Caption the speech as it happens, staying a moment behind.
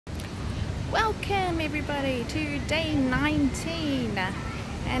Welcome everybody to day 19,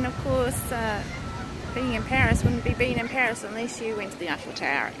 and of course being in Paris wouldn't be being in Paris unless you went to the Eiffel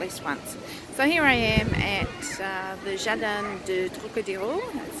Tower at least once. So here I am at the Jardin du Trocadéro.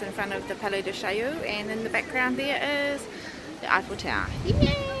 It's in front of the PARadISe, and in the background there is the Eiffel Tower.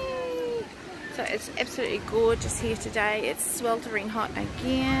 Yay! So it's absolutely gorgeous here today. It's sweltering hot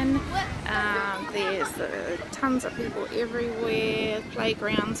again. There's tons of people everywhere.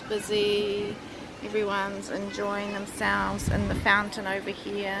 Playground's busy. Everyone's enjoying themselves in the fountain over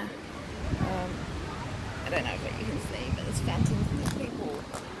here. I don't know what you can see, but there's fountains and there's people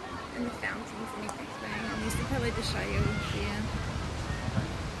in the fountains and everything. And there's the PARadISe here.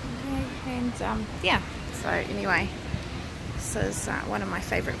 Okay, and yeah, so anyway, this is one of my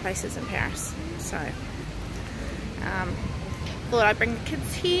favourite places in Paris. So thought I'd bring the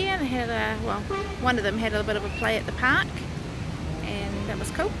kids here. They had one of them had a bit of a play at the park, and that was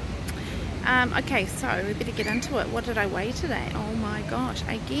cool. Okay, so we better get into it. What did I weigh today? Oh my gosh,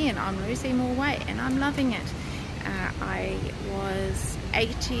 again I'm losing more weight and I'm loving it. I was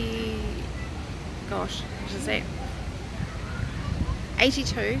 80, gosh, what is that?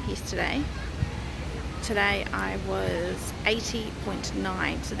 82 yesterday. Today I was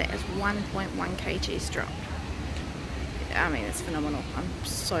 80.9, so that is 1.1 kgs drop. I mean, it's phenomenal. I'm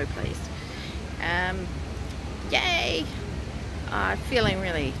so pleased. Yay! I'm feeling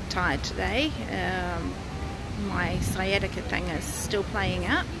really tired today. My sciatica thing is still playing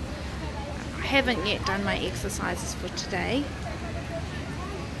up. I haven't yet done my exercises for today,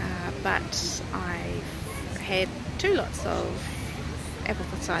 but I've had 2 lots of apple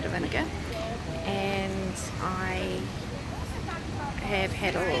cider vinegar, and I have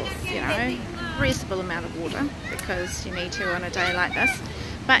had a reasonable amount of water, because you need to on a day like this.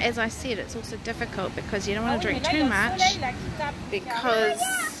 But as I said, it's also difficult because you don't want to drink too much, because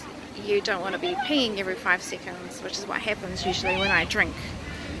you don't want to be peeing every 5 seconds, which is what happens usually when I drink,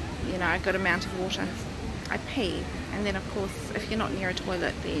 a good amount of water. I pee, and then of course if you're not near a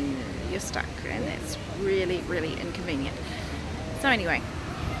toilet then you're stuck, and that's really, really inconvenient. So anyway,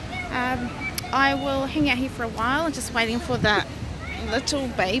 I will hang out here for a while, just waiting for the little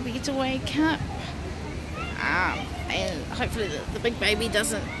baby to wake up, and hopefully the big baby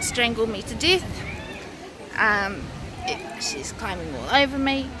doesn't strangle me to death. She's climbing all over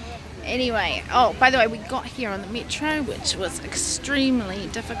me. Anyway, oh, by the way, we got here on the metro, which was extremely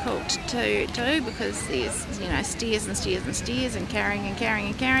difficult to do, because there's stairs and stairs and stairs, and carrying and carrying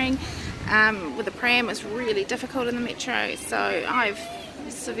and carrying. With the pram, it's really difficult in the metro, so I've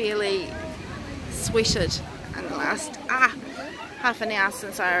severely sweated in the last half an hour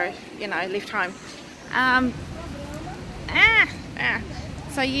since I left home.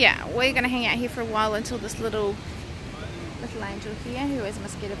 So yeah, we're gonna hang out here for a while until this little angel here, who has a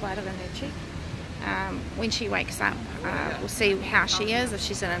mosquito bite in her cheek, when she wakes up, we'll see how she is. If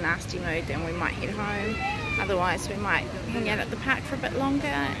she's in a nasty mood, then we might head home. Otherwise we might hang out at the park for a bit longer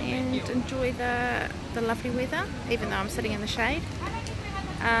and enjoy the lovely weather, even though I'm sitting in the shade.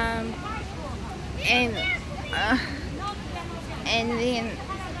 And then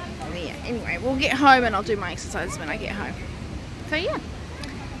yeah, anyway, we'll get home and I'll do my exercises when I get home. So yeah,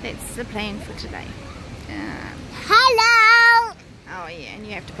 that's the plan for today. Hello! Oh yeah, and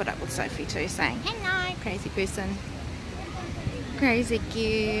you have to put up with Sophie too, saying hello, crazy person, crazy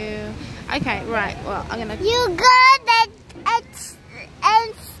girl. Okay, right, well I'm gonna... You good at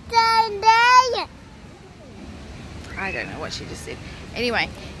Sunday? I don't know what she just said. Anyway,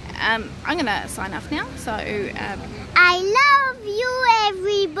 I'm gonna sign off now, so I love you,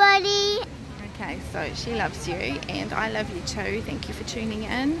 everybody. okay, so she loves you and I love you too. Thank you for tuning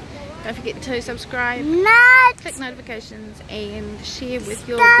in. Don't forget to subscribe, click notifications, and share with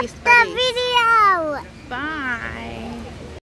your best buddies. Stop the video.